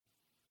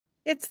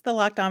It's the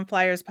Locked On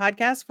Flyers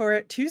podcast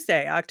for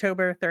Tuesday,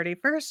 October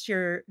 31st,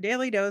 your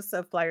daily dose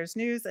of Flyers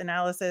news,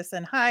 analysis,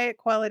 and high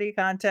quality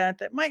content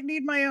that might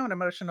need my own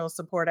emotional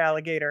support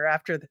alligator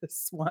after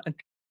this one.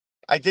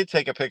 I did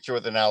take a picture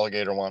with an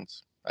alligator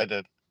once. I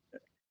did.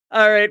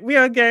 All right, we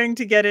are going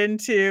to get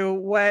into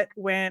what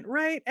went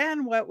right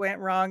and what went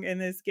wrong in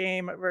this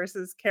game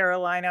versus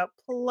Carolina.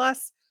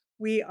 Plus,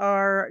 we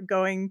are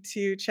going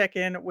to check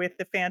in with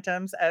the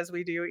Phantoms as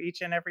we do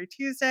each and every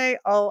Tuesday,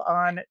 all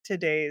on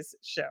today's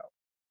show.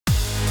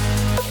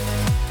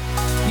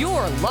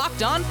 Your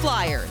Locked On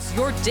Flyers,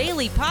 your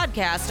daily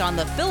podcast on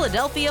the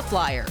Philadelphia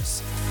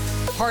Flyers.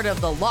 Part of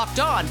the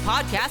Locked On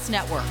Podcast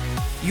Network.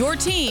 Your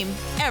team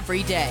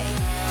every day.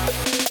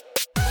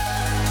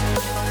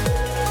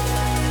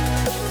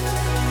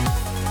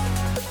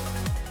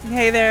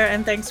 Hey there,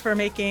 and thanks for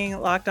making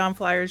Locked On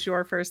Flyers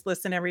your first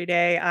listen every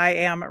day. I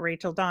am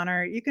Rachel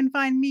Donner. You can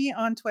find me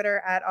on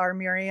Twitter at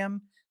rmiriam.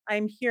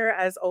 I'm here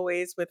as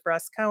always with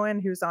Russ Cohen,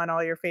 who's on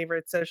all your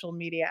favorite social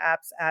media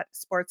apps at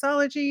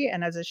Sportsology.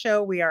 And as a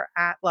show, we are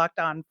at Locked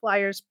On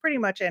Flyers pretty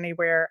much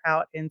anywhere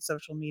out in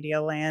social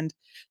media land.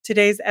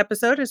 Today's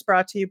episode is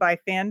brought to you by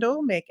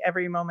FanDuel. Make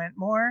every moment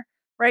more.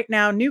 Right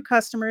now, new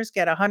customers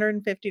get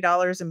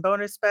 $150 in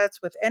bonus bets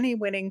with any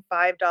winning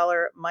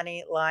 $5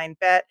 money line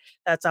bet.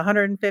 That's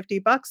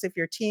 $150 if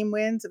your team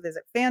wins.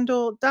 Visit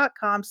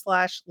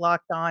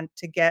fanduel.com/locked on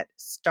to get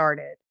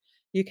started.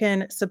 You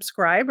can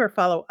subscribe or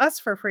follow us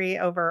for free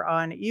over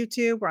on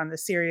YouTube or on the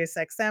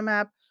SiriusXM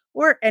app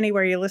or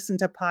anywhere you listen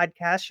to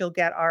podcasts. You'll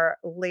get our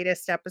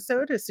latest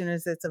episode as soon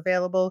as it's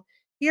available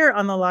here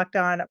on the Locked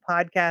On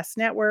Podcast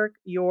Network,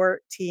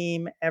 your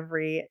team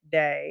every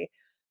day.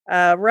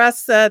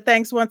 Russ,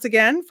 thanks once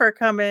again for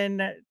coming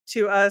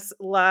to us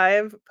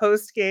live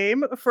post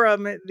game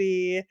from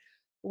the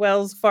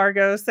Wells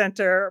Fargo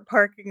Center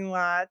parking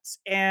lot,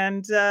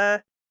 and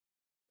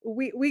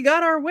we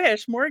got our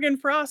wish. Morgan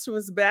Frost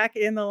was back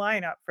in the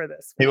lineup for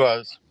this He one.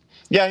 was.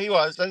 Yeah, he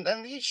was.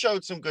 And he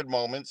showed some good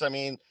moments. I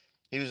mean,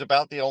 he was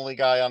about the only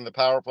guy on the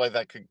power play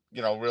that could,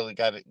 really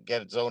get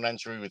its own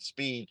entry with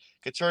speed.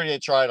 Couturier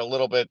tried a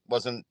little bit,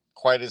 wasn't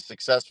quite as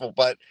successful,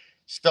 but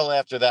still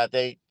after that,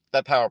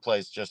 that power play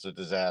is just a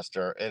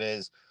disaster. It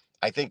is.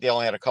 I think they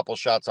only had a couple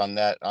shots on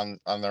net on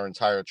their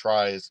entire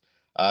tries,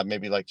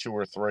 maybe like two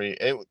or three.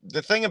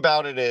 The thing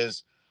about it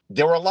is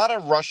there were a lot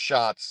of rush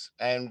shots,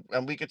 and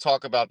we could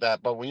talk about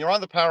that. But when you're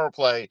on the power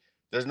play,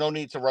 there's no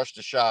need to rush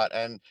the shot.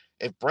 And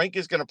if Brink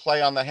is going to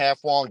play on the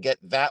half wall and get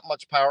that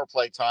much power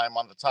play time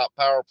on the top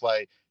power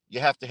play,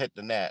 you have to hit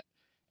the net.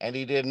 And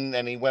he didn't.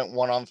 And he went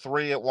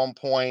 1-on-3 at one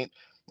point.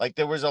 Like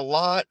there was a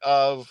lot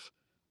of,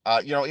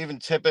 even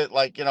Tippett,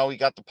 like, he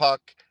got the puck,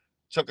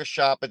 took a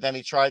shot, but then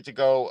he tried to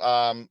go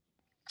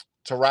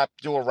do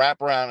a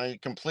wraparound and he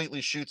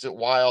completely shoots it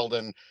wild.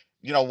 And,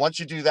 once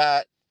you do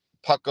that,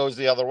 puck goes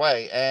the other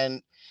way.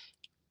 And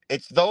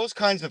it's those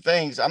kinds of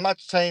things. I'm not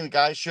saying the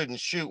guys shouldn't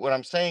shoot. What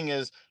I'm saying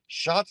is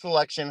shot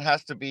selection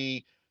has to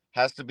be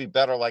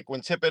better. Like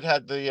when Tippett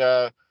had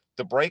the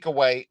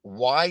breakaway,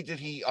 why did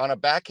he on a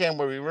backhand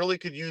where he really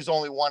could use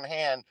only one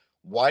hand?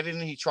 Why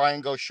didn't he try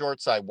and go short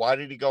side? Why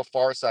did he go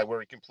far side where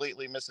he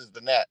completely misses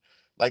the net?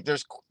 Like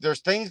there's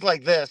things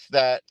like this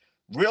that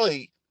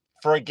really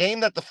for a game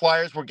that the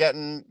Flyers were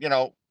getting,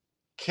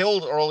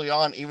 killed early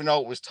on, even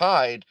though it was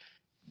tied,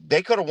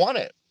 they could have won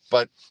it,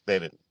 but they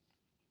didn't.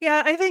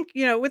 Yeah, I think,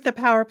 with the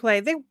power play,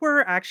 they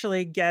were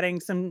actually getting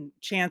some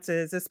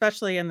chances,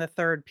 especially in the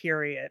third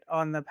period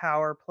on the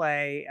power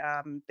play.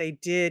 They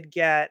did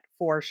get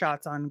 4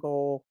 shots on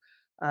goal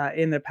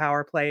in the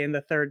power play in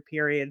the third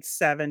period,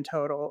 7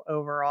 total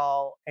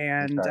overall,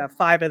 and Okay.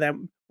 5 of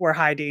them were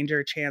high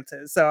danger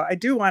chances. So I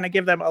do want to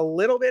give them a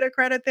little bit of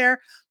credit there,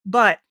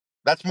 but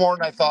That's more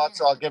than I thought,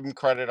 so I'll give him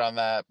credit on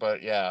that,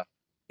 but yeah.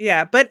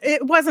 yeah, but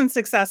it wasn't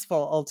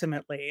successful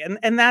ultimately,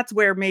 and that's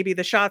where maybe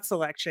the shot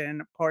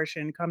selection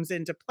portion comes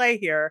into play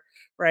here,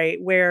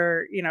 right?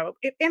 Where,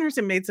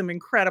 Anderson made some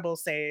incredible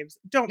saves.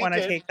 Don't He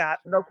wanna did, take that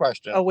no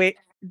question. away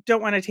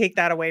don't wanna take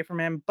that away from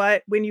him,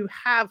 but when you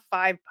have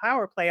 5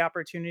 power play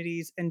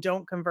opportunities and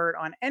don't convert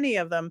on any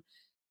of them,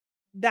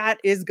 that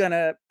is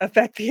gonna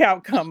affect the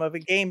outcome of a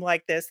game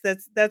like this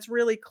that's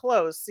really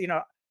close,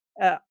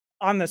 uh,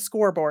 on the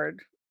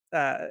scoreboard.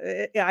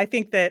 I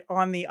think that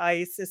on the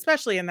ice,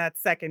 especially in that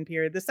second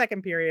period,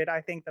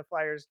 I think the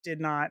Flyers did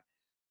not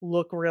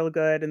look real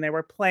good, and they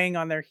were playing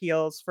on their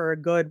heels for a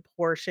good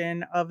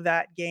portion of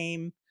that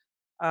game.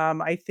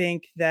 I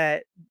think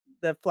that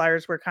the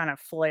Flyers were kind of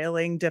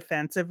flailing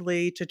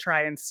defensively to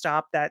try and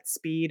stop that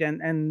speed,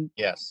 and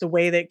Yes. the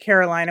way that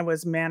Carolina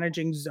was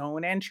managing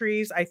zone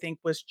entries, I think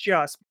was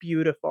just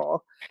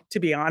beautiful, to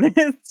be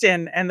honest,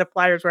 and the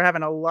Flyers were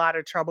having a lot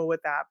of trouble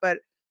with that, but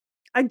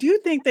I do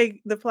think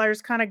the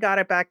Flyers kinda got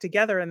it back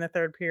together in the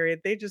third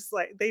period. They just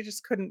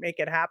couldn't make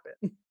it happen.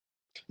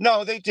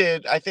 No, they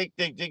did. I think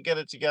they did get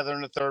it together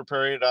in the third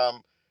period.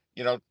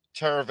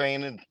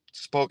 Teravainen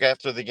spoke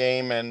after the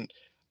game, and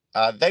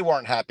they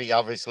weren't happy,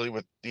 obviously,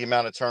 with the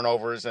amount of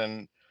turnovers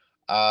and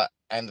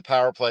the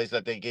power plays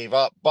that they gave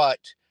up. But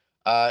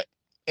uh,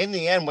 in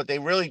the end, what they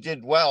really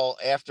did well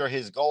after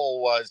his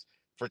goal was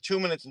for 2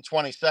 minutes and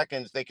 20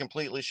 seconds, they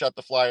completely shut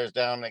the Flyers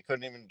down. They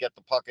couldn't even get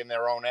the puck in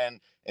their own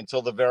end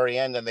until the very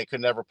end, and they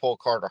could never pull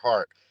Carter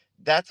Hart.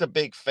 That's a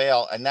big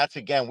fail. And that's,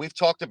 again, we've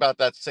talked about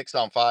that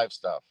 6-on-5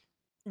 stuff.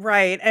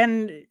 Right,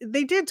 and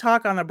they did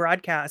talk on the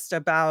broadcast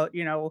about,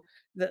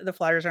 the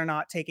Flyers are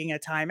not taking a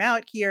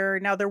timeout here.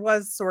 Now there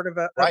was sort of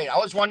a Right. I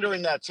was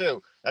wondering that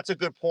too. That's a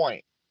good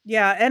point.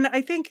 yeah, and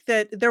I think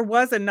that there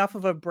was enough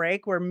of a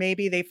break where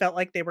maybe they felt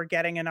like they were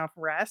getting enough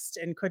rest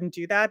and couldn't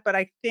do that, but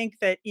I think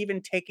that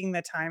even taking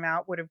the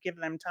timeout would have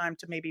given them time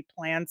to maybe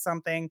plan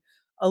something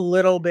a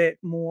little bit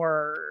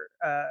more,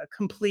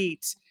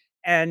 complete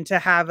and to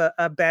have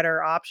a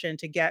better option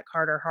to get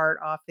Carter Hart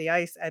off the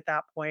ice at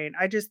that point.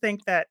 I just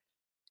think that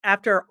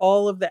after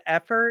all of the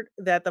effort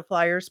that the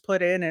Flyers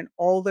put in and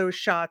all those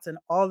shots and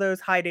all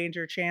those high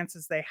danger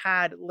chances they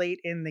had late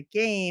in the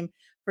game,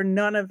 for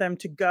none of them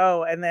to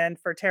go, and then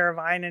for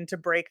Teravainen to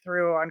break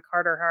through on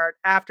Carter Hart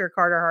after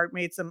Carter Hart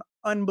made some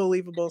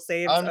unbelievable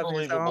saves of his own.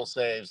 Unbelievable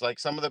saves, like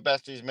some of the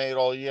best he's made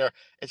all year.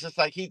 It's just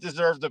like he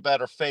deserved a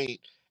better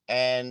fate.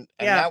 And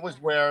Yeah, that was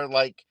where,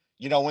 like,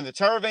 when the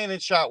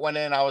Teravainen shot went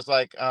in, I was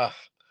like,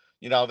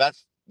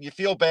 that's, you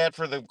feel bad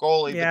for the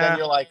goalie, but then yeah.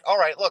 you're like, all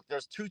right, look,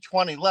 there's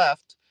 2:20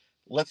 left.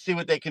 Let's see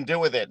what they can do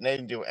with it. And they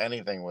didn't do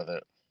anything with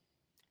it.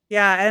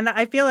 Yeah, and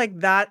I feel like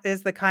that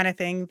is the kinda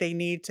thing they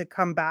need to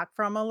come back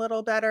from a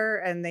little better,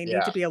 and they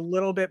need to Yeah. be a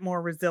little bit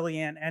more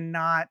resilient and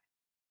not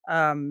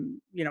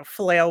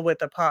flail with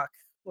the puck.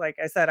 Like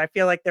I said, I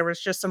feel like there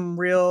was just some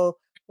real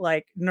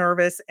like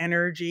nervous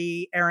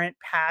energy, errant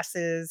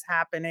passes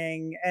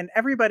happening, and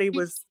everybody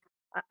was.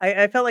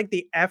 I felt like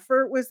the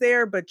effort was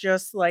there, but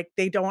just like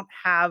they don't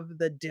have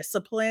the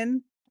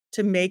discipline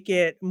to make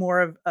it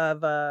more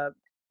of a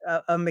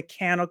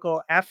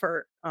mechanical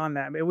effort on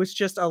them. It was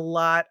just a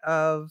lot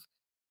of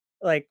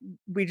like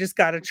we just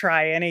got to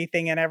try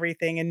anything and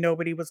everything, and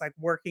nobody was like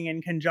working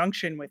in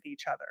conjunction with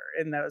each other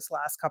in those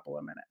last couple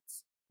of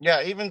minutes.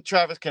 Yeah, even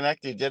Travis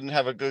Konecny didn't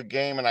have a good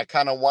game, and I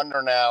kind of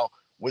wonder now,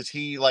 was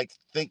he like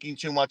thinking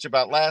too much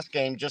about last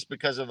game just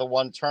because of the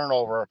one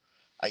turnover?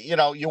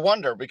 You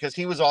wonder because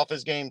he was off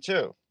his game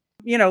too.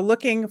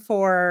 Looking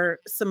for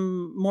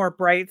some more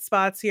bright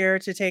spots here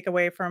to take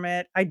away from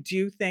it. I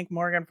do think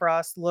Morgan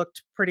Frost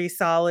looked pretty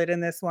solid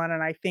in this one,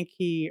 and I think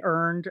he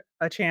earned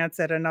a chance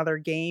at another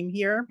game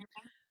here.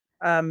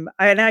 And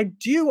I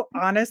do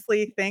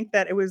honestly think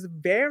that it was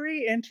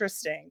very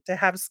interesting to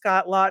have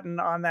Scott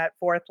Lawton on that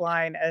fourth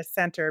line as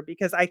center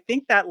because I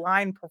think that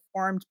line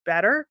performed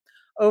better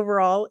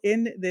overall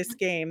in this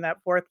game. That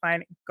fourth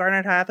line,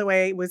 Garnet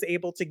Hathaway was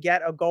able to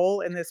get a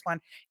goal in this one.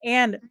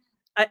 And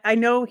I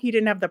know he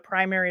didn't have the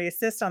primary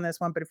assist on this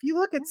one, but if you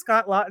look at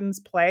Scott Lawton's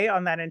play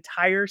on that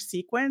entire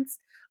sequence,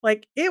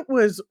 like it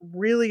was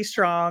really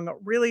strong,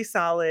 really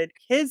solid.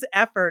 His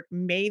effort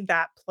made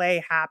that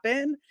play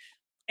happen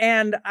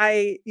and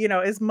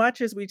as much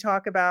as we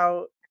talk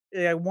about,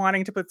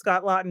 wanting to put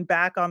Scott Lawton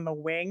back on the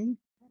wing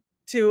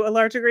to a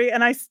large degree,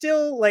 and I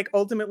still, like,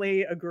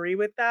 ultimately agree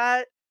with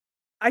that,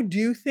 I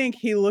do think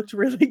he looked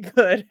really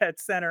good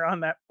at center on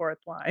that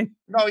 4th line.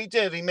 No, he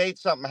did. He made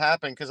something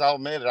happen because I'll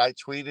admit it. I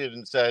tweeted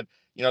and said,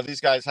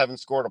 these guys haven't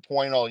scored a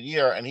point all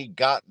year, and he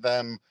got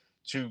them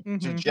to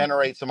Mhm.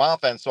 generate some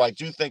offense. So I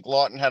do think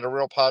Lawton had a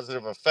real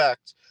positive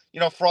effect.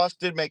 Frost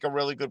did make a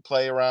really good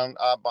play around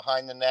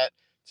behind the net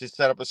to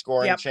set up a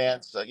scoring Yep.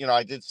 chance.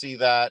 I did see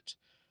that.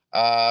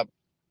 Uh,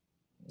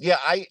 yeah,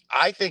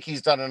 I think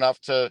he's done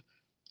enough to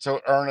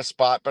earn a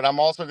spot, but I'm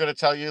also going to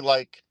tell you,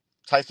 like,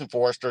 Tyson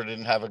Forster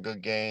didn't have a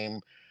good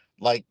game.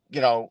 Like,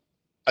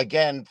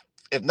 again,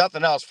 if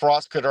nothing else,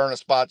 Frost could earn a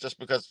spot just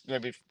because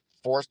maybe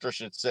Forster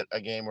should sit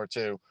a game or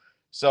two.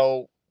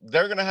 So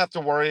they're going to have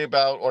to worry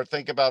about or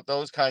think about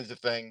those kinds of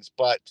things.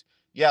 But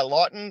yeah,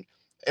 Lawton,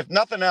 if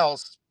nothing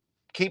else,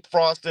 keep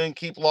Frost in,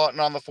 keep Lawton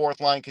on the fourth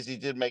line because he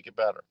did make it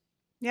better.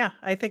 Yeah,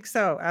 I think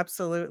so,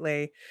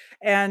 absolutely.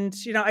 And,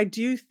 I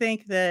do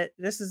think that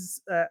this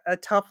is a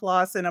tough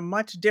loss in a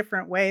much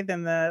different way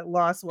than the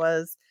loss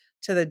was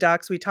to the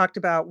Ducks. We talked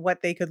about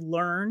what they could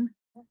learn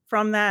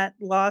from that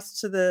loss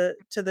to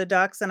the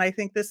Ducks, and I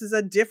think this is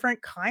a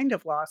different kind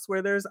of loss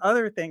where there's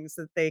other things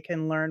that they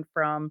can learn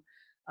from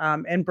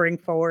and bring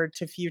forward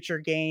to future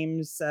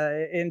games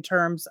in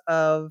terms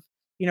of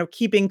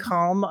keeping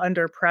calm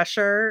under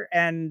pressure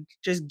and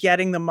just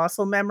getting the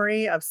muscle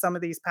memory of some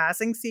of these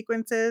passing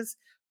sequences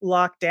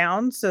locked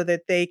down so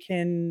that they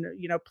can,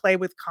 play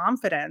with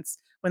confidence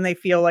when they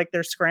feel like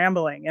they're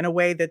scrambling in a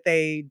way that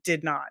they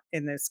did not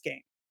in this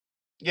game.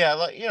 Yeah,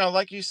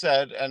 like you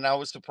said, and I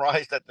was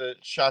surprised at the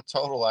shot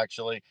total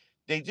actually.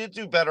 They did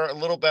do better, a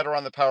little better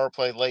on the power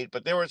play late,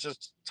 but there was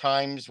just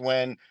times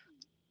when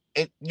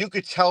you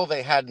could tell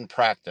they hadn't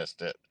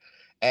practiced it.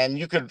 And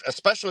you could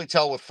especially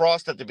tell with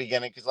Frost at the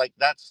beginning, because like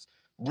that's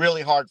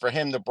really hard for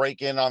him to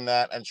break in on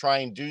that and try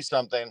and do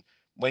something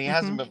when he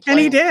hasn't Mhm. been And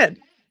he playing,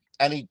 did.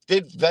 and he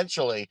did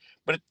eventually,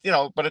 but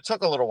it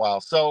took a little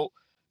while. So,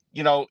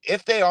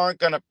 if they aren't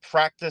going to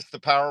practice the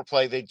power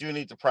play, they do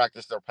need to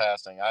practice their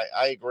passing.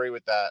 I agree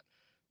with that.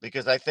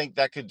 because I think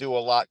that could do a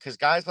lot. Because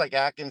guys like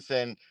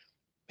Atkinson,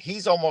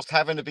 he's almost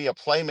having to be a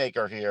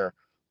playmaker here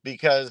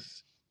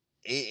because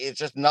it's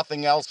just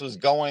nothing else was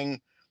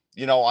going,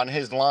 on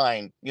his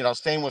line.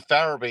 Same with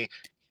Farabee.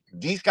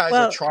 These guys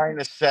are Well, trying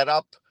to set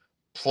up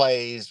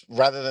plays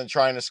rather than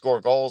trying to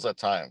score goals at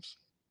times.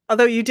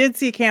 although you did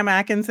see Cam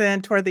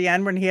Atkinson toward the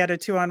end when he had a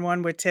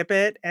 2-on-1 with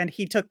Tippett, and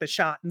he took the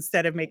shot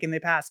instead of making the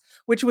pass,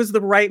 which was the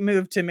right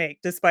move to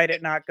make despite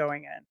it not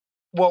going in.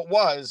 Well, it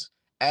was,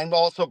 and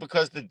also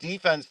because the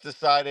defense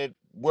decided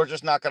we're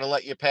just not going to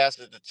let you pass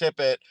it to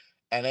Tippett,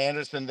 and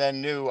Anderson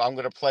then knew I'm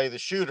going to play the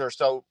shooter,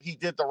 so he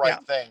did the Yeah.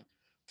 right thing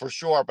for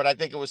sure. But I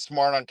think it was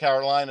smart on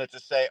Carolina to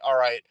say, all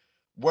right,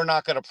 we're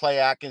not going to play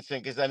Atkinson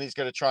because then he's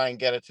going to try and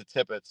get it to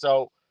Tippett.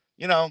 So,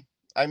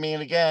 I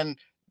mean, again,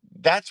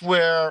 that's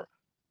where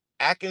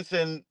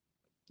Atkinson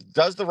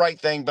does the right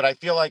thing, but I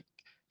feel like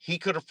he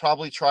could have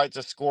probably tried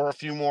to score a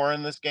few more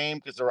in this game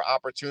because there were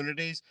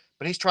opportunities,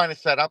 but he's trying to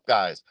set up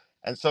guys,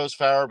 and so is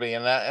Farabee,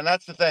 and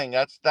that's the thing.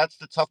 That's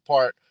the tough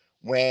part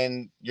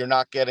when you're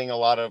not getting a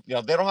lot of,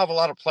 they don't have a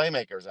lot of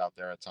playmakers out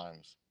there at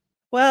times.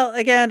 Well,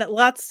 again,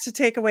 lots to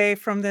take away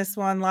from this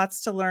one,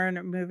 lots to learn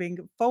moving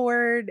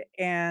forward,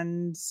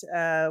 and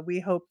we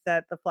hope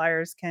that the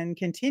Flyers can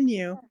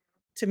continue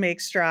to make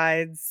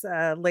strides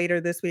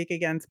later this week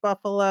against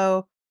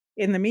Buffalo.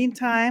 In the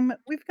meantime,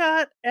 we've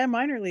got a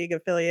minor league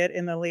affiliate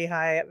in the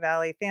Lehigh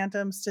Valley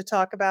Phantoms to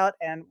talk about,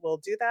 and we'll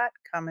do that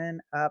coming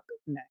up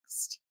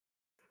next.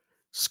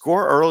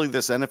 Score early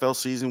this NFL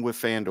season with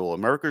FanDuel,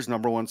 America's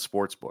 #1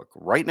 sportsbook.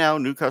 Right now,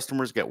 new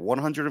customers get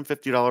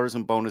 $150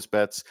 in bonus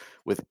bets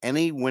with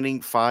any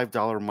winning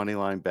 $5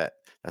 moneyline bet.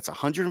 That's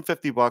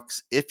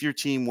 $150 if your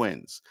team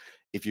wins.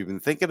 If you've been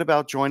thinking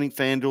about joining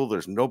FanDuel,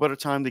 there's no better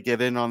time to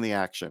get in on the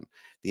action.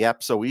 The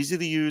app's so easy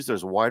to use.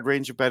 There's a wide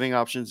range of betting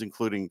options,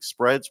 including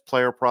spreads,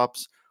 player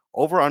props,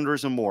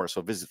 over-unders, and more.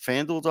 So visit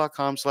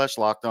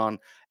FanDuel.com/lockedon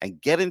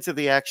and get into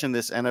the action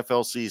this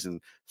NFL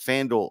season.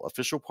 FanDuel,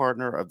 official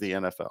partner of the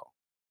NFL.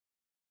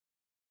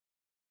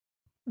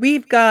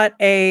 We've got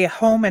a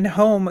home and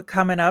home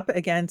coming up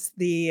against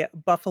the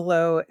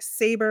Buffalo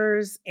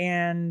Sabres.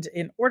 And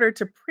in order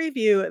to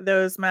preview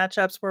those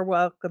matchups, we're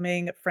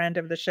welcoming friend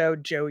of the show,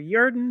 Joe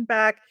Yerdon,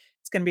 back.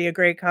 It's going to be a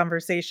great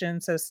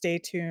conversation. So stay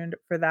tuned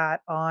for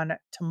that on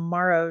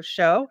tomorrow's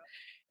show.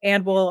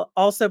 And we'll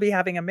also be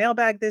having a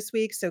mailbag this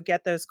week. So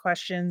get those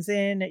questions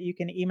in. You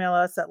can email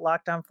us at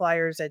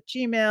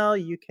lockedonflyers@gmail.com.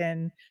 You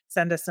can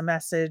send us a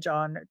message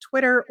on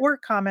Twitter or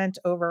comment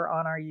over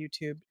on our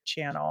YouTube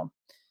channel.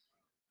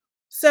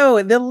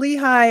 So the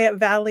Lehigh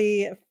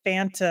Valley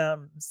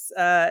Phantoms,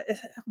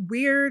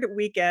 weird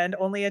weekend,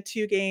 only a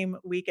 2-game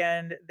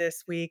weekend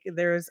this week.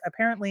 There's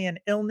apparently an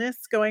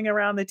illness going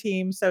around the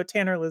team. So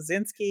Tanner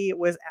Lazinski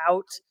was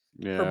out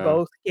for Yeah.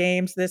 both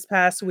games this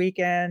past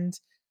weekend.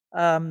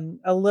 A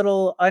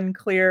little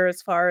unclear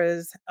as far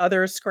as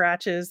other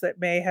scratches that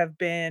may have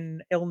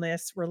been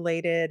illness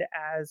related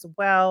as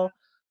well.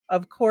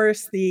 Of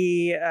course,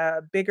 the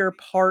bigger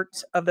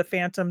part of the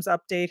Phantoms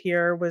update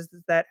here was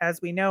that,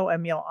 as we know,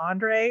 Emil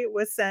Andre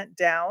was sent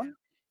down.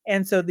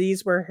 And so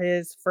these were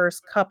his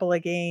first couple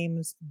of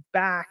games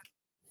back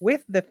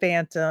with the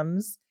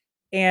Phantoms.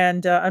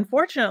 And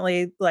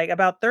unfortunately, like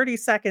about 30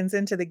 seconds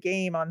into the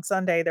game on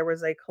Sunday, there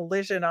was a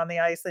collision on the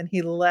ice and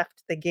he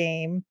left the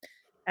game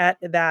at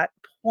that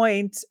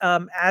point.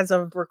 As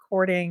of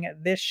recording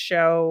this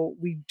show,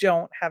 we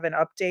don't have an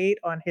update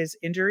on his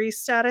injury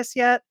status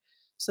yet.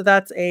 So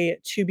that's a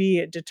to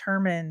be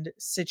determined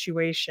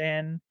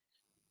situation.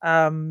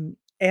 And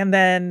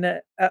then,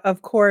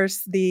 of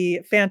course, the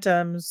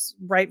Phantoms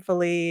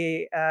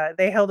rightfully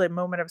they held a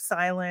moment of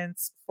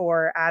silence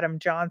for Adam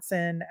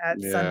Johnson at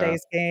Yeah.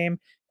 Sunday's game.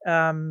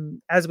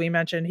 As we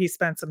mentioned, he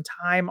spent some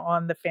time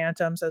on the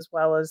Phantoms as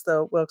well as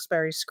the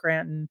Wilkes-Barre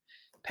Scranton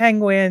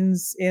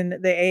Penguins in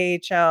the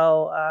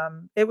AHL.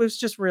 It was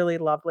just really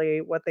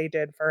lovely what they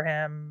did for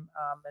him.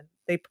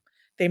 And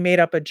they made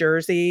up a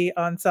jersey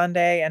on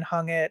Sunday and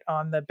hung it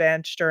on the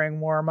bench during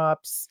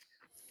warmups.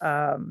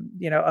 Of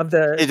Hey,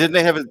 the didn't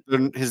they have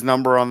his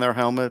number on their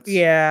helmets?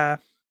 yeah,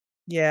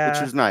 Which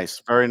yeah, was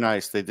nice. Very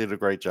nice. They did a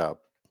great job.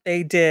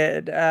 they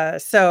did.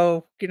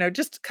 So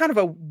just kind of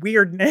a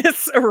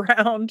weirdness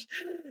around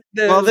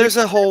Well, the there's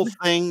a whole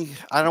thing.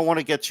 I don't want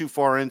to get too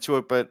far into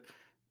it, but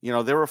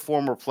there are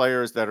former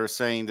players that are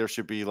saying there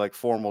should be like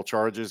formal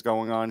charges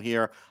going on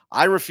here.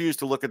 I refuse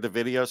to look at the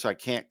video, so I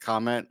can't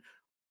comment.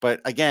 But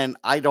again,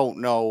 I don't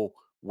know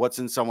what's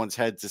in someone's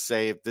head to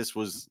say if this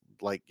was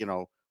like,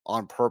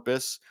 on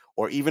purpose,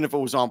 or even if it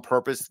was on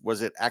purpose,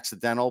 was it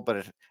accidental,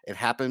 but it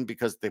happened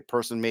because the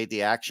person made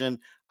the action?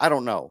 I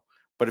don't know.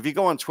 But if you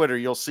go on Twitter,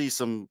 you'll see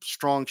some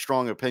strong,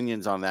 strong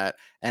opinions on that.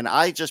 And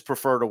I just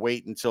prefer to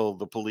wait until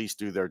the police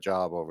do their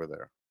job over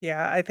there.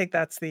 Yeah, I think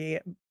that's the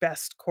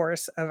best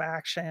course of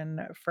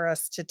action for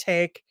us to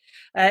take.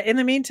 In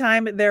the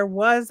meantime, there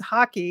was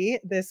hockey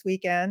this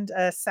weekend,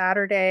 Was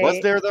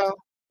Saturday. there though?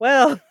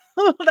 Well,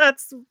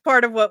 that's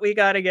part of what we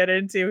got to get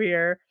into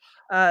here.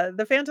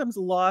 The Phantoms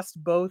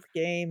lost both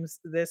games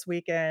this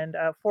weekend,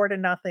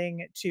 4-0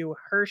 to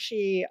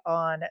Hershey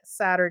on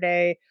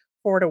Saturday,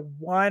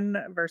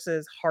 4-1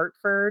 versus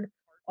Hartford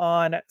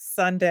on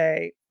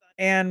Sunday.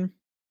 And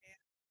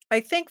I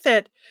think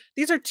that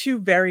these are two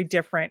very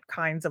different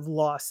kinds of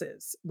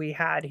losses we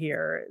had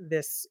here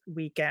this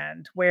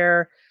weekend,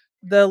 where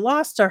the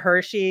loss to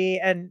Hershey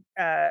and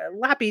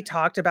Lappy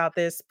talked about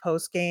this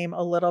post game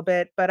a little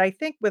bit, but I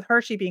think with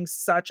Hershey being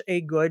such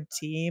a good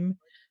team,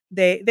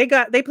 they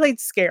played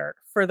scared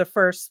for the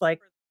first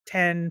like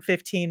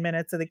 10-15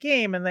 minutes of the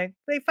game, and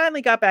they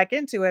finally got back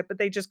into it, but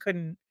they just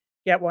couldn't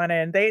get one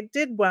in. They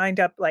did wind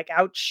up like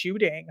out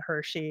shooting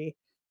Hershey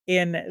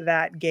in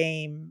that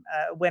game,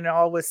 when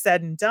all was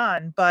said and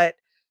done. But,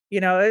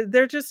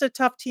 they're just a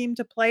tough team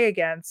to play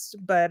against.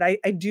 But I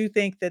do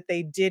think that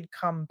they did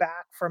come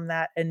back from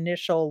that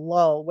initial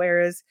lull.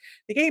 Whereas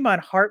the game on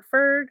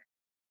Hartford,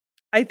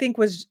 I think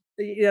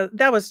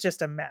that was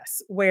just a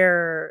mess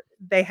where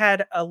they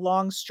had a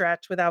long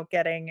stretch without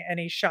getting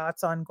any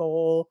shots on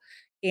goal.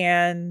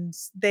 And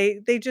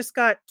they just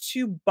got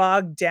too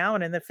bogged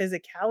down in the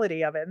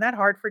physicality of it. And that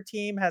Hartford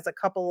team has a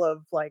couple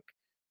of like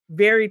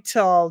very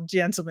tall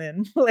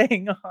gentlemen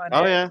playing on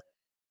Oh it. yeah,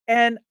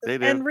 And they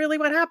do. and really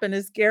what happened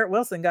is Garrett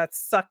Wilson got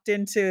sucked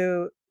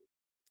into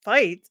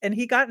fight, and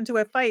he got into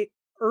a fight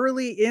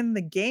early in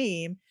the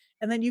game,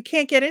 and then you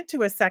can't get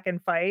into a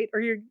second fight or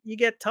you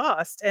get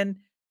tossed, and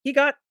he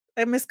got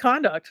a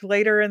misconduct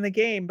later in the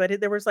game, but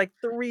there was, like,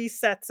 3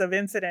 sets of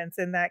incidents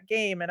in that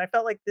game, and I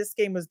felt like this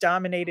game was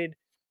dominated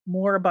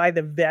more by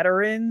the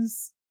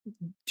veterans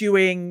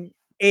doing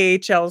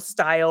AHL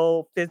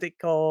style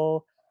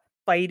physical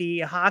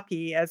fighty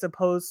hockey as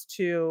opposed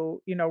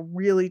to,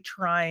 really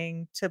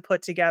trying to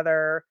put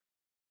together,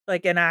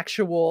 like, an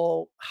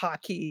actual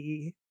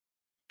hockey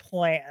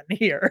plan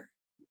here.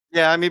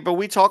 Yeah, I mean, but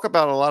we talk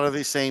about a lot of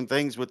these same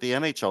things with the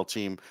NHL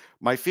team.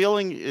 My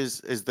feeling is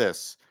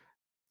this.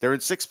 They're in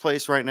 6th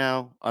place right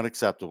now,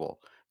 unacceptable.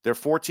 They're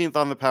 14th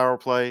on the power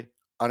play,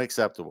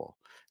 unacceptable.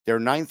 They're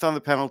 9th on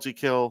the penalty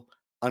kill,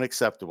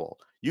 unacceptable.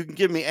 You can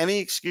give me any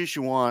excuse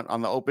you want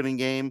on the opening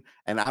game,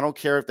 and I don't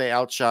care if they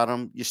outshot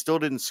them. You still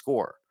didn't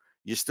score.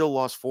 You still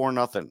lost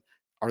 4-0.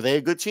 Are they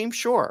a good team?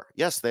 Sure.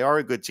 Yes, they are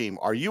a good team.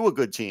 Are you a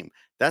good team?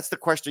 That's the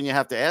question you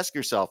have to ask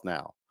yourself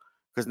now.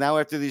 Because now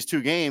after these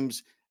 2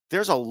 games,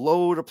 there's a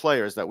load of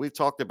players that we've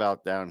talked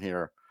about down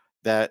here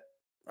that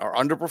are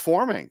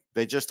underperforming.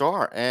 They just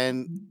are.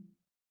 And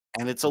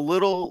it's a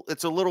little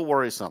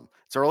worrisome.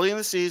 It's early in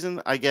the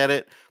season, I get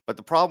it, but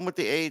the problem with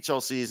the AHL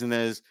season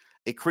is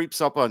it creeps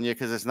up on you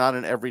because it's not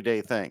an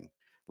everyday thing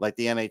like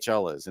the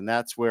NHL is. And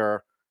that's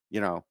where, you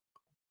know,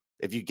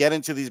 if you get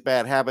into these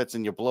bad habits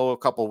and you blow a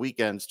couple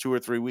weekends, 2 or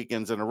 3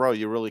 weekends in a row,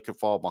 you really could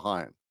fall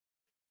behind.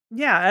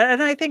 Yeah,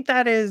 and I think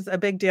that is a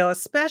big deal,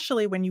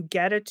 especially when you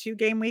get a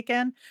 2-game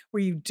weekend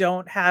where you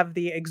don't have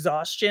the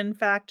exhaustion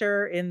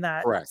factor in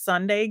that Correct.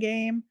 Sunday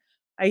game.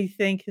 I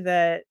think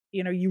that,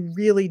 you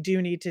really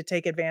do need to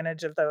take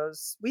advantage of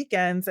those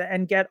weekends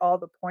and get all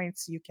the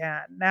points you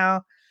can.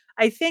 Now,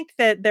 I think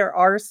that there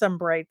are some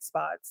bright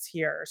spots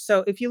here.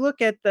 So if you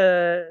look at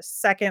the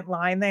second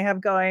line they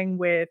have going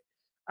with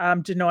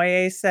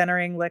Denoye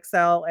centering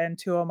Lixell and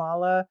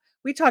Tuamala,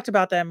 we talked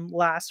about them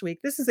last week.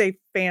 This is a Mhm.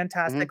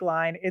 fantastic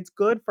line. It's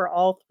good for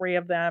all 3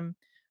 of them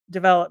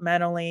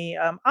developmentally.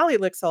 Ollie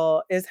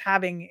Lixell is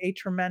having a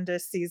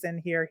tremendous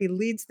season here. He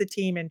leads the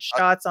team in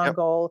shots on Yep.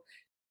 goal,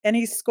 and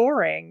he's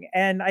scoring.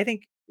 And I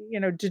think,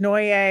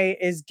 Denoye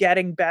is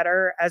getting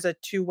better as a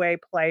two-way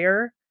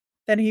player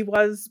than he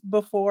was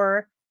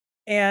before.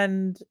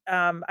 And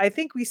I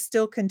think we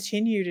still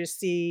continue to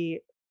see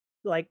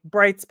like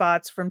bright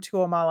spots from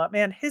Tuamala.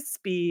 Man, his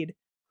speed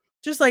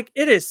just, like,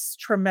 it is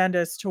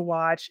tremendous to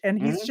watch,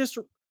 and he's Mhm. just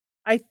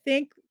I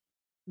think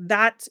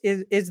that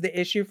is the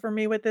issue for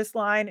me with this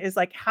line is,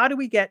 like, how do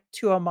we get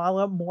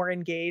Tuamala more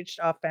engaged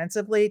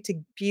offensively to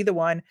be the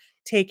one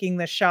taking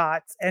the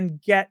shots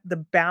and get the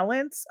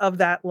balance of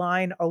that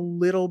line a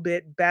little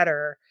bit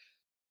better,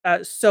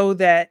 so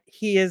that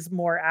he is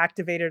more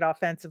activated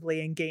offensively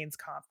and gains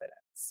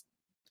confidence.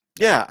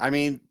 Yeah, I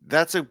mean,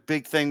 that's a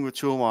big thing with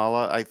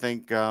Tuamala. I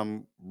think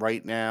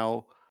right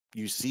now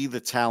you see the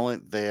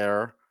talent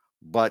there,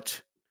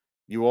 but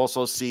you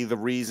also see the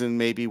reason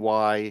maybe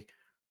why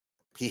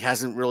he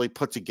hasn't really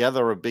put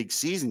together a big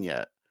season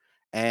yet.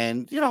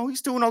 And,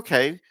 he's doing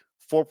okay.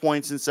 4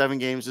 points in 7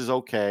 games is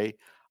okay.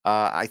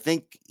 I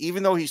think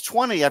even though he's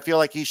 20, I feel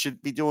like he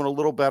should be doing a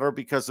little better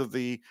because of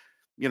the,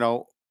 you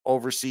know,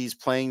 overseas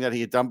playing that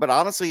he had done. But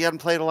honestly, he hadn't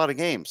played a lot of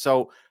games.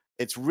 So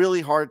it's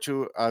really hard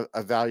to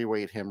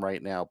evaluate him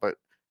right now. But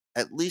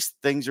at least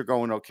things are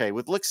going okay.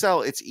 With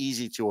Lixell, it's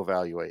easy to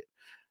evaluate.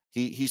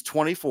 He's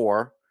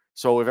 24.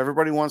 So if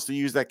everybody wants to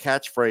use that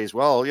catchphrase,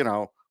 well,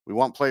 we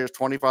want players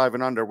 25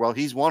 and under. Well,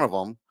 he's one of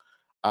them.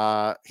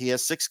 He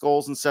has 6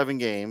 goals in 7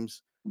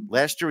 games.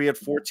 Last year, he had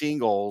 14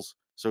 goals.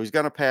 So he's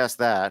going to pass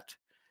that.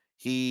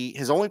 He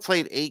has only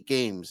played 8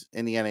 games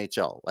in the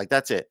NHL. Like,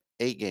 that's it,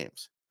 8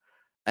 games.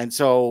 And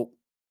so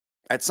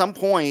at some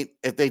point,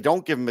 if they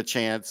don't give him a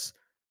chance,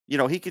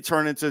 he could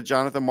turn into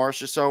Jonathan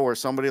Marchessault or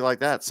somebody like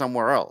that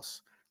somewhere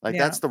else. Like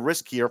Yeah. that's the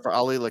risk here for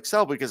Ali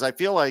Lexell because I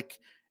feel like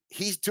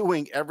he's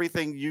doing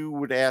everything you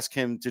would ask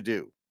him to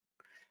do.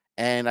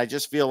 And I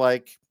just feel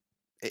like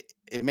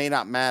it may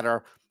not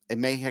matter. It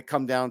may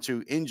come down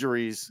to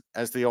injuries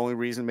as the only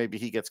reason maybe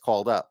he gets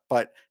called up,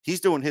 but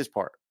he's doing his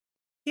part.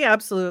 He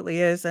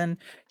absolutely is, and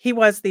he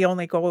was the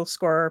only goal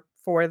scorer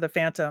for the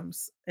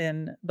Phantoms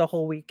in the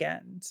whole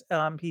weekend.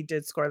 He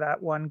did score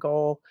that one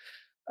goal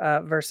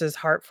versus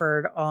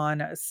Hartford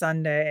on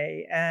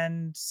Sunday,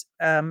 and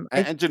I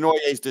And Denoye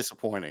is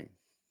disappointing.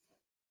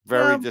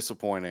 Very well,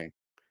 disappointing.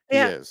 He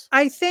yeah, is.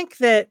 I think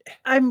that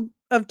I'm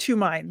of two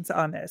minds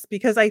on this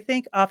because I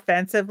think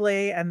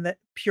offensively and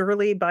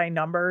purely by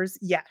numbers,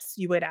 yes,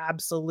 you would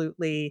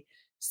absolutely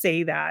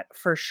say that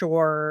for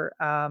sure.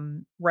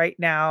 Right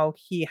now,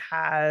 he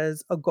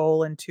has a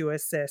goal and 2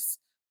 assists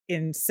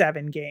in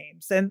 7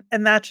 games, and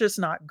that's just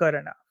not good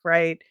enough,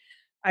 right?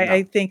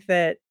 I No. think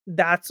that's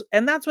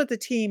what the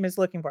team is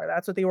looking for.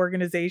 That's what the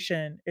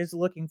organization is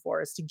looking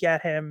for is to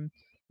get him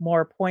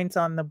more points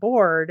on the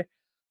board.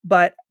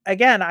 But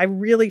again, I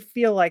really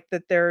feel like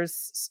that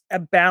there's a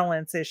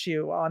balance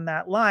issue on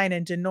that line,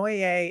 and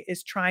Denoye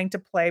is trying to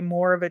play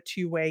more of a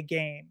two-way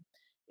game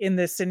in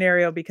this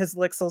scenario because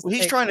Lixel's Well,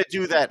 he's trying to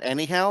do that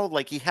anyhow.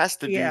 Like he has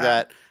to do yeah,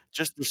 that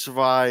just to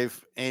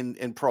survive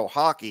in pro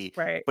hockey,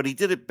 right. but he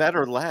did it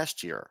better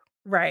last year.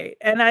 Right,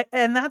 and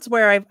that's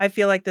where I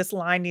feel like this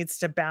line needs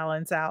to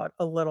balance out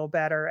a little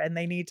better, and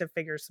they need to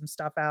figure some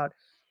stuff out,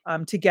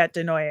 to get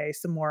Denoye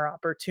some more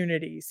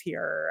opportunities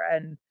here,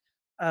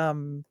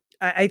 and,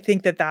 I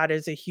think that that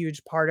is a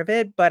huge part of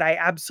it, but I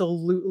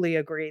absolutely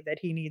agree that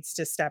he needs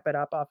to step it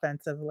up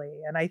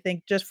offensively, and I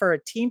think just for a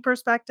team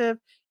perspective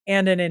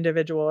and an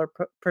individual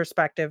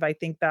perspective, I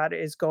think that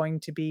is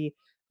going to be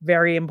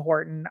very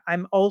important.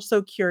 I'm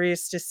also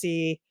curious to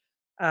see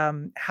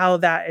how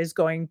that is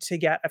going to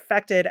get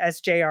affected as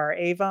J.R.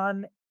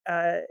 Avon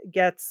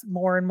gets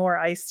more and more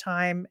ice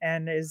time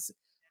and is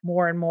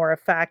more and more a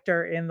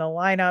factor in the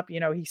lineup.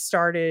 He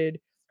started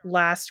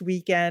last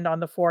weekend on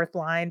the fourth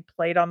line,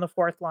 played on the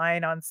fourth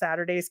line on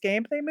Saturday's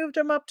game. They moved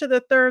him up to the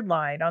third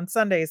line on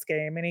Sunday's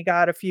game, and he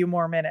got a few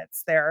more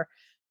minutes there.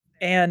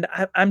 And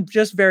I'm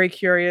just very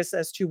curious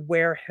as to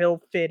where he'll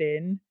fit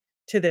in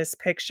to this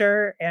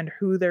picture and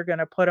who they're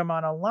gonna put him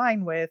on a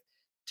line with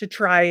to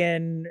try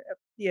and,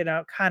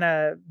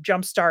 kinda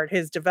jumpstart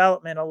his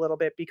development a little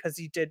bit because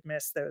he did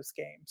miss those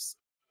games.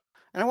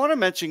 And I want to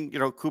mention,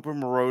 Cooper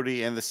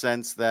Marody in the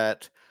sense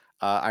that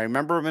I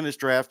remember him in his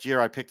draft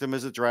year. I picked him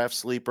as a draft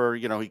sleeper.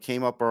 He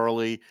came up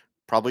early,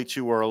 probably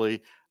too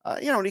early.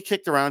 And he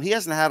kicked around. He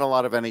hasn't had a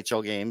lot of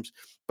NHL games,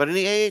 but in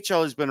the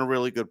AHL, he's been a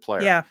really good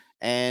player. Yeah.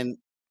 And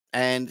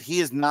he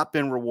has not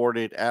been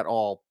rewarded at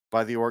all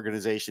by the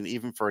organization,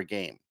 even for a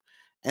game.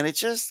 And it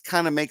just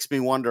kind of makes me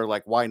wonder,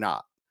 like, why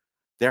not?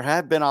 There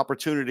have been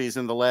opportunities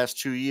in the last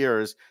 2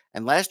 years,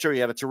 and last year he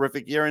had a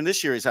terrific year, and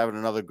this year he's having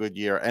another good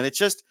year. And it's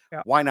just,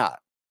 Yeah. why not?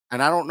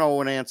 And I don't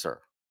know an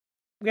answer.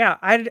 Yeah,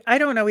 I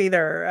don't know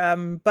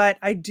either, but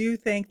I do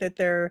think that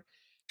they're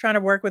trying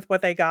to work with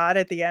what they got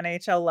at the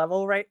NHL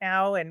level right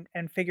now and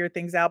figure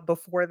things out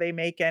before they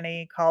make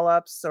any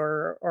call-ups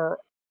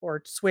or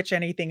switch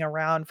anything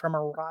around from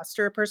a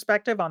roster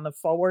perspective on the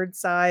forward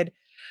side,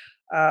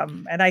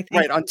 and I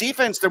think Right, on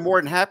defense, they're more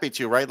than happy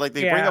to, right? Like,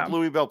 they bring up yeah.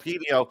 Louis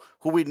Belpedio,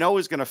 who we know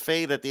is gonna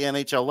fade at the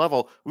NHL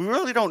level. We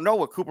really don't know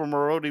what Cooper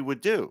Marody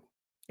would do.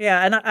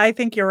 Yeah, and I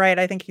think you're right,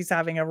 I think he's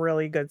having a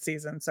really good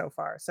season so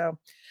far, so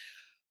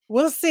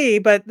we'll see,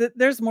 but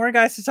there's more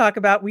guys to talk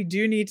about. We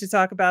do need to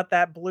talk about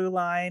that blue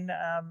line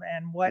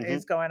and what Mhm.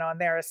 is going on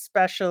there,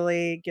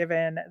 especially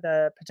given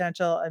the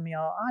potential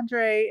Emile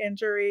Andre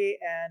injury.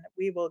 And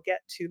we will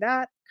get to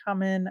that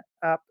coming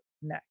up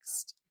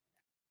next.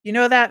 You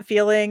know that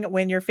feeling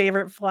when your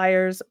favorite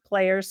Flyers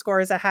player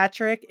scores a hat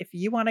trick? If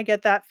you want to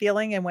get that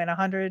feeling and win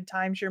 100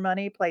 times your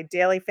money, play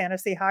daily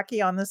fantasy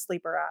hockey on the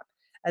Sleeper app.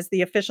 As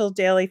the official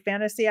daily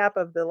fantasy app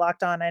of the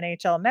Locked On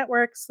NHL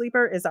network,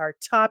 Sleeper is our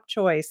top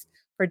choice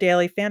for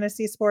daily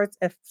fantasy sports,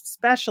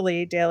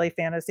 especially daily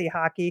fantasy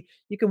hockey.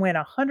 You can win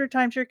 100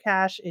 times your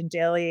cash in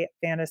daily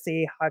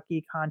fantasy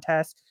hockey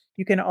contests.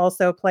 You can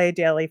also play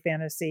daily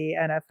fantasy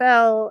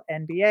NFL,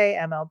 NBA,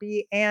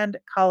 MLB, and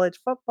college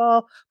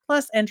football.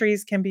 Plus,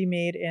 entries can be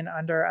made in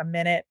under a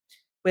minute.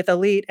 With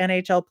elite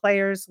NHL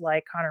players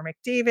like Connor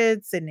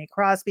McDavid, Sidney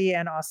Crosby,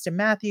 and Austin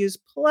Matthews,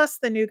 plus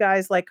the new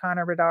guys like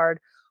Connor Bedard,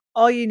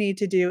 all you need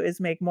to do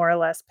is make more or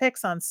less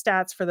picks on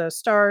stats for those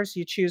stars.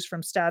 You choose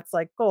from stats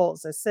like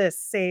goals,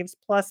 assists, saves,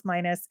 plus,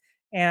 minus,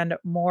 and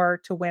more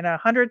to win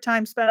 100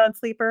 times spent on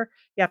Sleeper.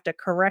 You have to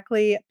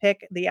correctly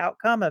pick the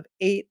outcome of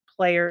 8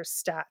 player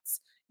stats.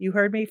 You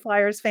heard me,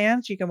 Flyers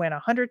fans. You can win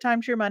 100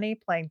 times your money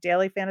playing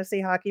daily fantasy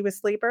hockey with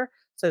Sleeper.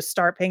 So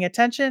start paying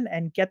attention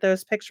and get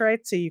those picks right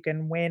so you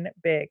can win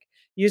big.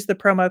 Use the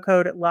promo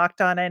code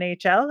Locked On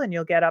NHL and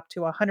you'll get up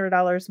to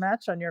 $100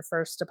 match on your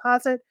first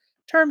deposit.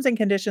 Terms and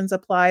conditions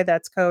apply.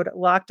 That's code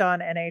Locked On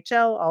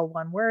NHL, all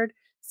one word.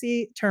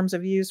 See terms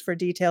of use for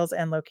details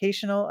and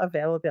locational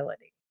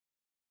availability.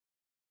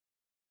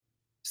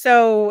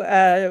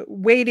 So,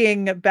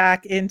 wading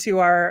back into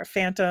our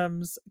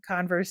Phantoms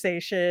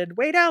conversation,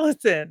 Wade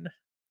Allison.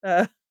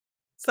 Uh,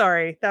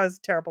 sorry, that was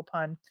a terrible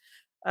pun.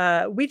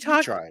 We You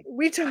talked tried.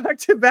 we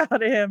talked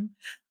about him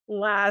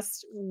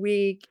last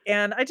week,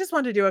 and I just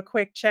wanted to do a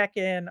quick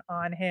check-in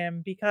on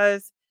him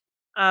because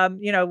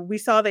we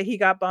saw that he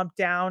got bumped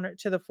down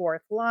to the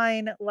fourth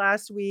line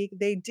last week.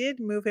 They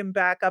did move him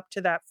back up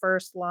to that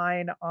first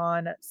line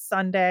on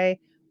Sunday.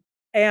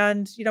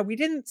 And, we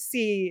didn't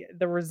see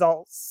the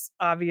results,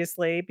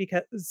 obviously,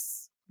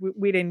 because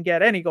we didn't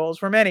get any goals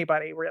from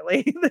anybody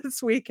really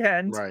this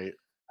weekend. Right.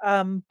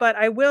 But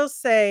I will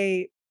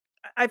say,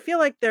 I feel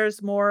like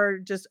there's more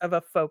just of a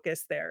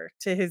focus there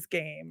to his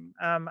game.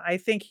 I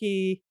think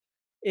he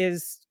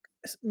is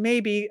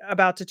maybe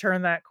about to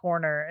turn that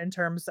corner in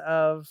terms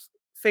of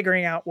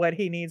figuring out what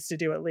he needs to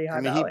do at I Lehigh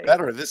mean, he Valley.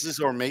 better. This is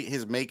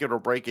his make it or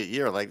break it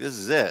year. Like, this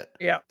is it.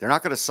 Yeah. They're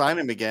not going to sign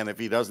him again if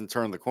he doesn't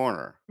turn the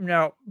corner.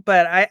 No,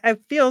 but I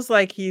feels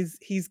like he's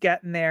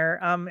getting there.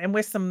 And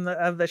with some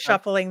of the Okay.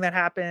 shuffling that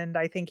happened,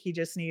 I think he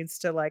just needs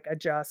to like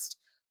adjust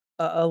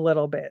a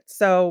little bit.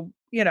 So,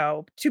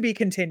 to be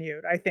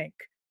continued, I think,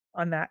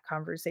 on that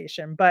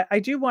conversation. But I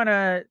do want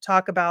to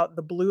talk about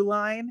the blue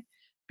line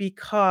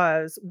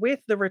because with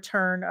the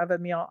return of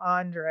Emil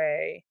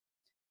Andre,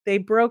 they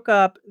broke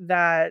up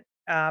that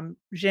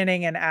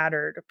Jennings and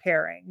Addard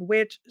pairing,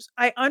 which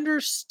I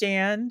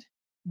understand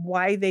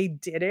why they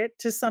did it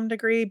to some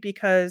degree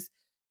because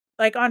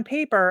like, on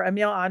paper,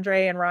 Emil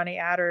Andre and Ronnie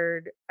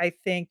Attard, I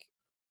think,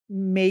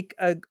 make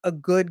a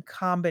good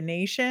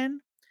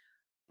combination,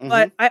 Hmm.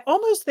 but I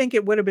almost think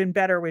it would have been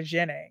better with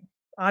Jennings,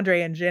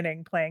 Andre and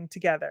Jennings playing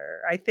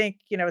together. I think,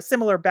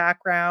 similar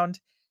background,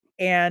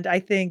 and I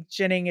think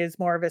Jennings is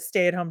more of a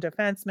stay-at-home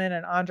defenseman,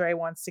 and Andre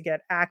wants to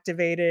get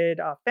activated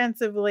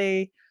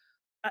offensively.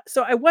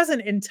 So I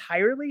wasn't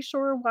entirely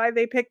sure why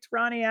they picked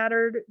Ronnie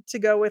Attard to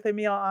go with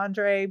Emile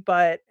Andre,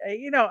 but,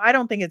 I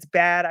don't think it's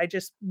bad. I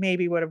just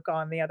maybe would have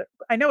gone the other.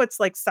 I know it's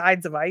like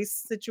sides of ice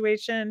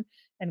situation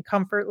and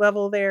comfort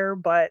level there,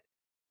 but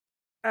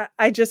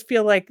I just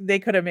feel like they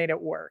could have made it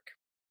work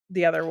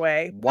the other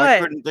way. Why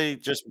couldn't they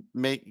just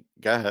make?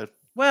 Go ahead.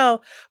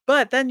 Well,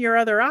 but then your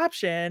other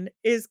option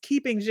is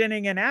keeping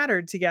Jennings and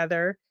Attard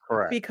together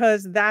Correct.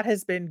 because that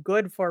has been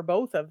good for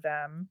both of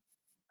them,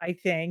 I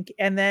think,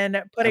 and then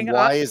And putting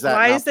why up is that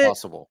why not is it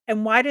possible?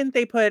 and why didn't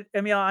they put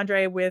Emile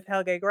Andre with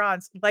Helge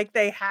Grans like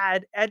they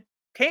had at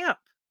camp?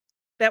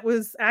 That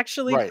was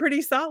actually Right.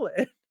 pretty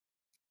solid.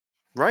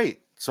 Right.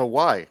 So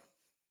why?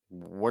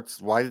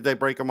 Why did they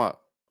break him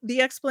up?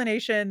 The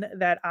explanation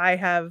that I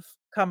have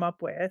come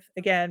up with,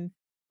 again,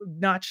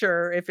 not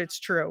sure if it's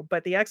true,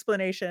 but the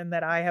explanation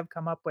that I have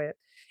come up with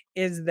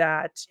is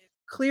that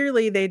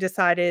clearly they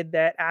decided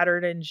that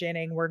Attard and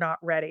Jennings were not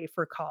ready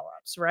for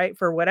call-ups, right?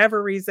 For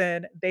whatever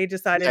reason, they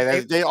decided Yeah,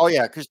 they oh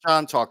yeah, because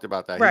John talked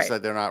about that. He right.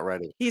 said they're not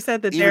ready. He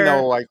said that Even they're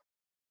though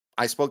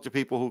I spoke to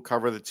people who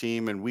cover the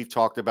team and we've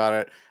talked about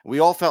it, we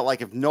all felt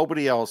like if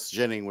nobody else,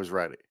 Jennings was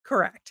ready.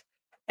 correct.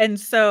 And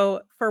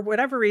so, for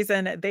whatever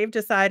reason, they've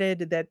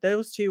decided that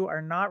those 2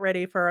 are not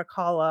ready for a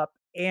call-up,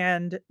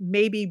 and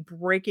maybe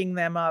breaking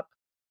them up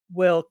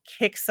will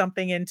kick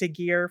something into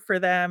gear for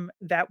them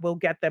that will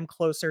get them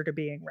closer to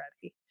being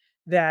ready.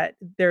 That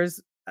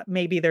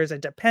maybe there's a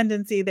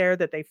dependency there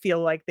that they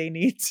feel like they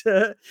need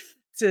to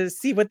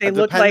see what they A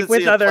look like dependency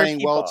with of other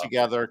playing well people.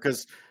 together,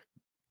 because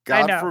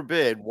I God know,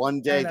 forbid one I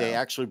day they know.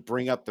 actually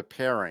bring up the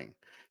pairing.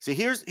 See,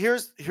 here's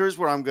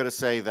what I'm gonna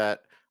say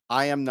that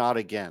I am not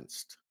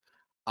against.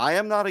 I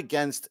am not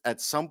against at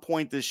some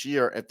point this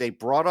year if they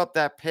brought up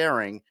that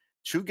pairing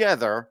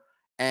together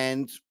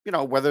and,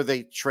 whether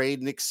they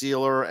trade Nick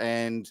Sealer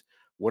and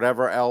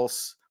whoever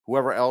else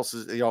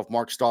is, if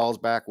Mark Stahl's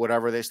back,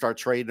 whatever, they start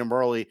trading them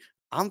early.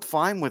 I'm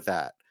fine with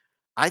that.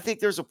 I think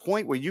there's a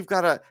point where you've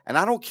got to, and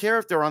I don't care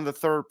if they're on the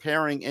third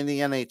pairing in the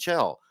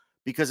NHL,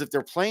 because if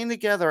they're playing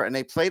together and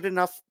they played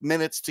enough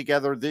minutes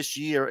together this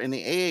year in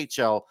the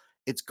AHL,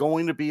 it's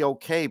going to be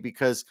okay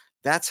because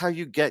that's how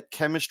you get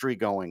chemistry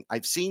going.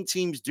 I've seen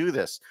teams do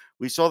this.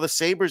 We saw the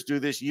Sabres do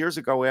this years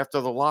ago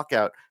after the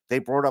lockout. They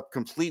brought up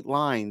complete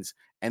lines,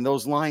 and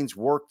those lines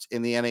worked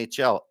in the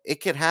NHL.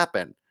 It could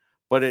happen,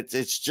 but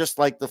it's just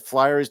like the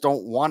Flyers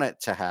don't want it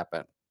to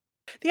happen.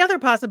 The other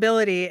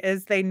possibility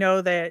is they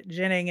know that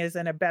Jennings is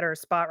in a better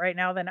spot right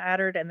now than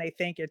Attard, and they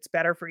think it's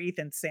better for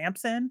Ethan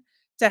Sampson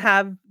to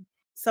have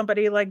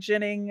somebody like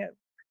Jennings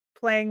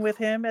playing with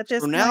him at So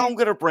this now I'm point,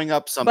 going to bring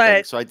up something.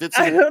 but So I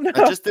don't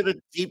I know. just did a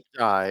deep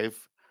dive.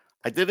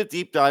 I did a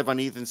deep dive on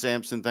Ethan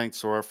Sampson,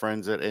 thanks to our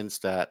friends at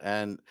Instat.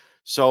 And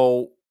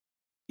so,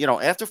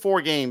 after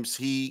 4 games,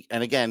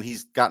 and again,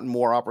 he's gotten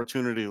more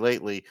opportunity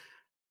lately.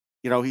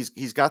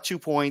 He's got 2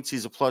 points.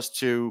 He's a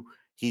 +2.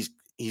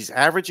 He's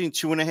averaging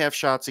 2.5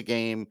 shots a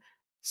game.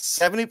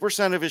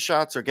 70% of his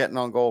shots are getting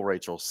on goal,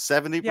 Rachel. Yep,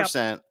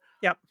 70%.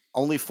 yep.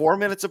 Only 4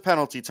 minutes of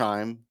penalty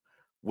time,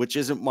 which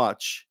isn't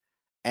much.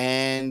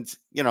 And,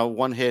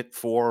 1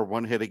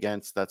 hit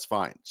against, that's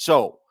fine.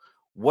 So,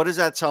 what does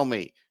that tell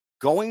me?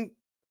 Going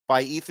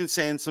by Ethan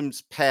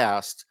Sampson's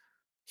past,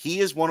 he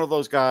is one of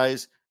those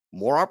guys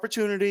more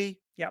opportunity,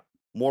 Yep.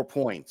 more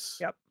points.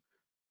 Yep.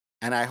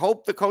 And I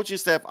hope the coaching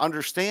staff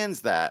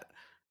understands that.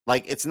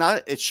 Like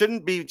it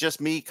shouldn't be just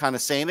me kind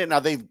of saying it.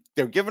 Now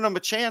they're giving him a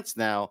chance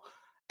now,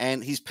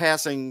 and he's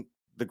passing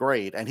the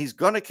grade, and he's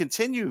going to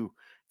continue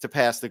to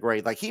pass the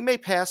grade. Like he may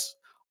pass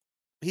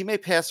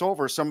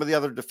over some of the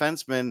other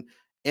defensemen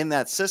in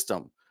that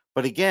system.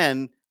 But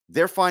again,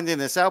 they're finding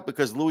this out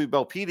because Louis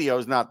Belpedio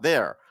is not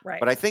there.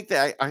 Right. But I think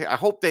that I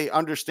hope they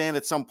understand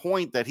at some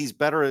point that he's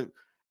better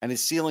and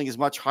his ceiling is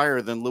much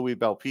higher than Louis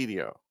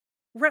Belpedio.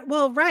 Right,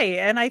 well, right,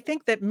 and I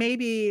think that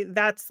maybe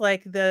that's,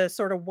 like, the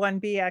sort of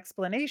 1B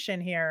explanation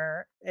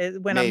here,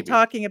 when I'm Maybe.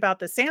 talking about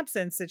the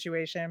Samson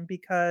situation,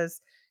 because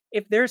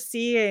if they're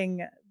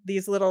seeing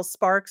these little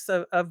sparks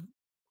of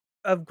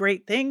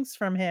great things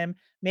from him,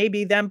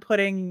 maybe them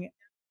putting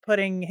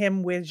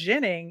him with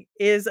Jinning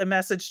is a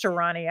message to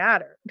Ronnie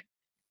Attard.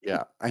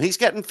 Yeah. And he's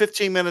getting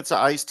 15 minutes of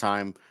ice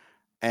time,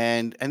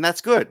 and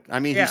that's good. I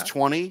mean, he's Yeah,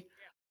 20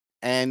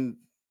 and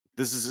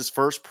this is his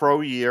first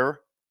pro year.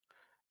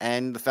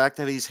 And the fact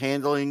that he's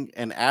handling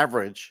an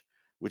average,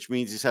 which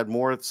means he's had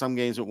more some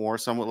games with more,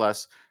 some with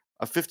less,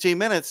 of 15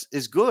 minutes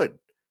is good.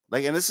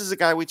 Like, and this is a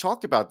guy we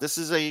talked about. This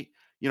is a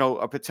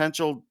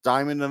potential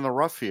diamond in the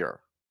rough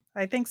here.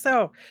 I think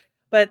so.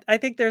 But I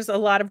think there's a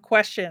lot of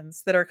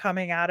questions that are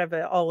coming out of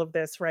it, all of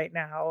this right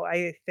now.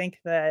 I think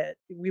that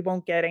we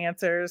won't get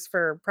answers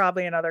for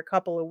probably another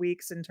couple of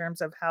weeks in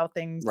terms of how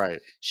things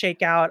Right.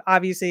 shake out.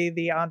 Obviously,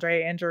 the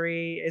Andre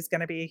injury is going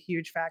to be a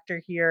huge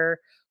factor here.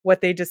 What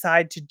they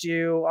decide to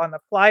do on the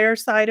Flyer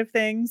side of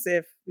things,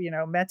 if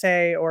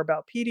Mete or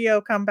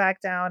Belpedio come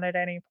back down at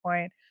any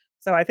point.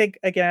 So I think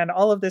again,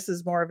 all of this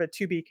is more of a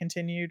to be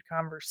continued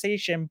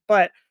conversation.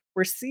 But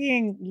we're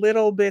seeing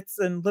little bits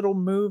and little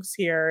moves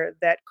here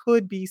that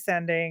could be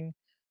sending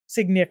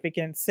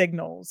significant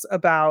signals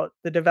about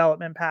the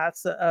development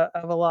paths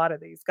of a lot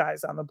of these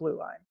guys on the blue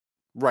line.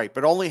 Right,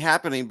 but only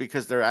happening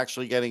because they're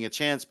actually getting a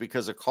chance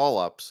because of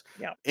call-ups.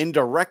 Yeah.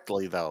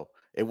 Indirectly, though.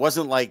 It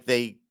wasn't like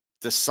they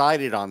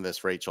decided on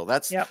this, Rachel.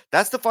 Yep.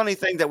 That's the funny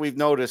thing that we've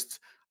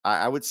noticed,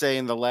 I would say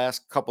in the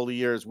last couple of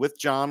years with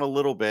John a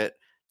little bit,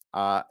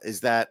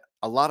 is that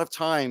a lot of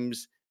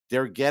times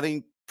they're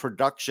getting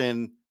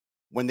production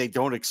when they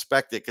don't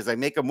expect it because they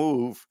make a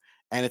move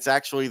and it's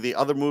actually the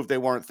other move they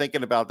weren't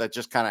thinking about that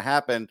just kind of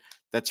happened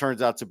that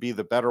turns out to be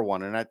the better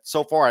one. And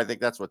so far, I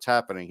think that's what's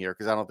happening here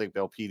because I don't think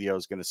Belpedio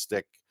is going to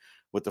stick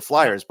with the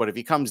Flyers. But if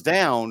he comes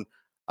down,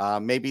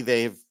 maybe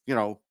they'll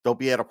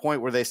be at a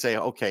point where they say,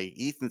 okay,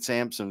 Ethan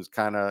Sampson's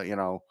kind of,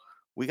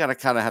 we got to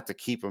kind of have to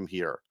keep him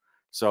here.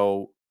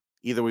 So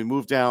either we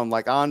move down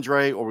like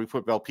Andre or we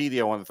put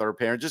Belpedio on the third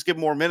pair and just give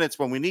more minutes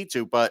when we need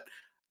to. But,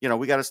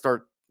 we got to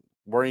start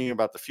worrying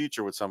about the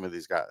future with some of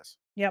these guys.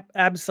 Yep,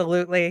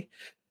 absolutely.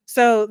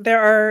 So there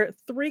are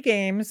 3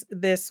 games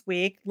this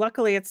week.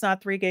 Luckily, it's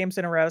not 3 games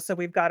in a row. So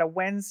we've got a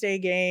Wednesday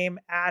game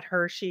at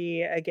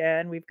Hershey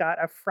again. We've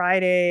got a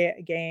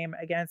Friday game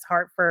against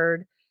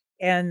Hartford,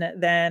 and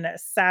then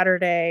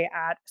Saturday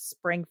at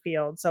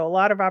Springfield. So a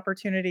lot of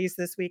opportunities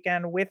this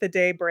weekend with a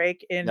day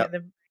break Yep.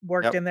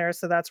 worked Yep. in there.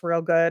 So that's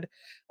real good.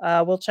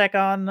 We'll check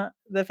on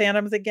the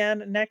Phantoms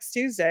again next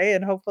Tuesday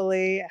and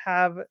hopefully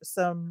have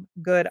some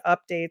good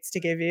updates to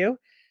give you.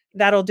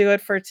 That'll do it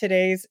for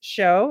today's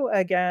show.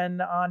 Again,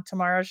 on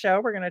tomorrow's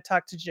show, we're going to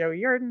talk to Joe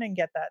Yurden and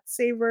get that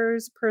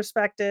Sabres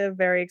perspective.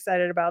 Very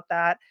excited about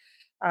that.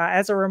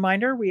 As a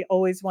reminder, we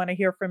always want to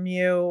hear from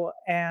you,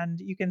 and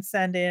you can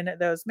send in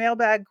those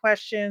mailbag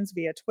questions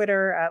via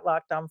Twitter at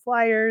Locked On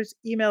Flyers,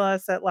 email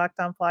us at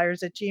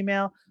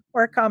lockedonflyers@gmail,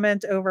 or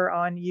comment over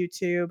on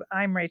YouTube.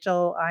 I'm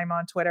Rachel. I'm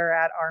on Twitter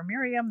at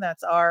rmiriam.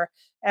 That's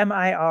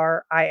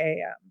RMIRIAM.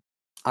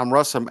 I'm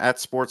Russ. I'm at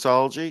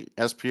Sportsology,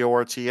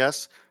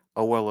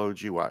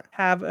 SPORTSOLOGY.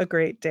 Have a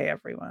great day,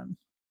 everyone.